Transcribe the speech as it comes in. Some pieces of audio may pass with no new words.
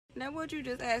Now, what you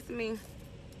just asked me?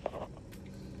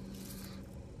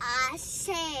 I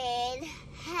said,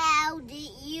 how did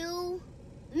you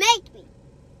make me?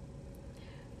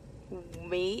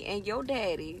 Me and your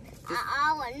daddy. I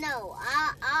already know.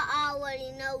 I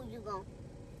already know you gon'.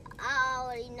 I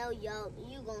already know you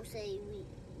gonna say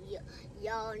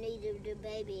y'all needed the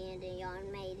baby and then y'all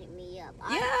made me up.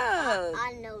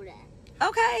 I know that.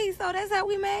 Okay, so that's how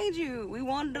we made you. We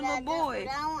wanted a little boy.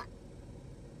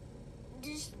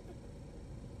 Just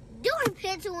do a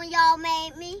picture when y'all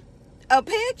made me. A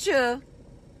picture?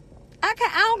 I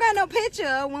don't got no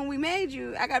picture when we made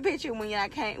you. I got a picture when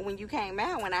you came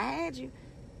out, when I had you.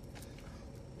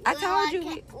 I told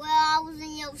you. I was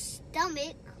in your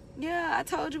stomach. Yeah, I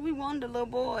told you we wanted a little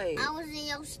boy. I was in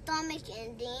your stomach,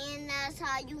 and then that's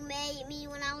how you made me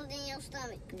when I was in your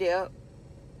stomach. Yep.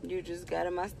 You just got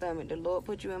in my stomach. The Lord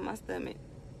put you in my stomach.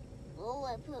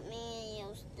 Lord put me in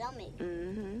your stomach.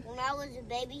 Mm-hmm. When I was a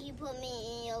baby, he put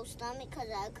me in your stomach because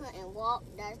I couldn't walk.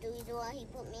 That's the reason why he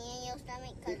put me in your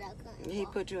stomach, because I couldn't walk. He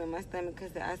put you in my stomach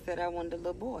because I said I wanted a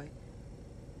little boy.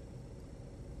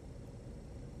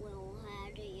 Well,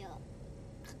 hurry up.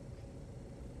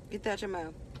 Get that out your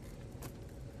mouth.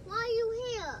 Why are you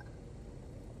here?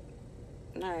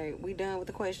 All right, we done with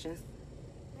the questions.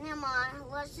 Never mind.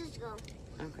 Let's just go.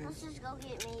 Okay. Let's just go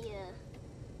get me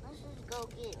Let's just go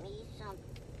get me some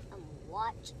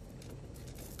watch.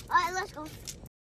 All right, let's go.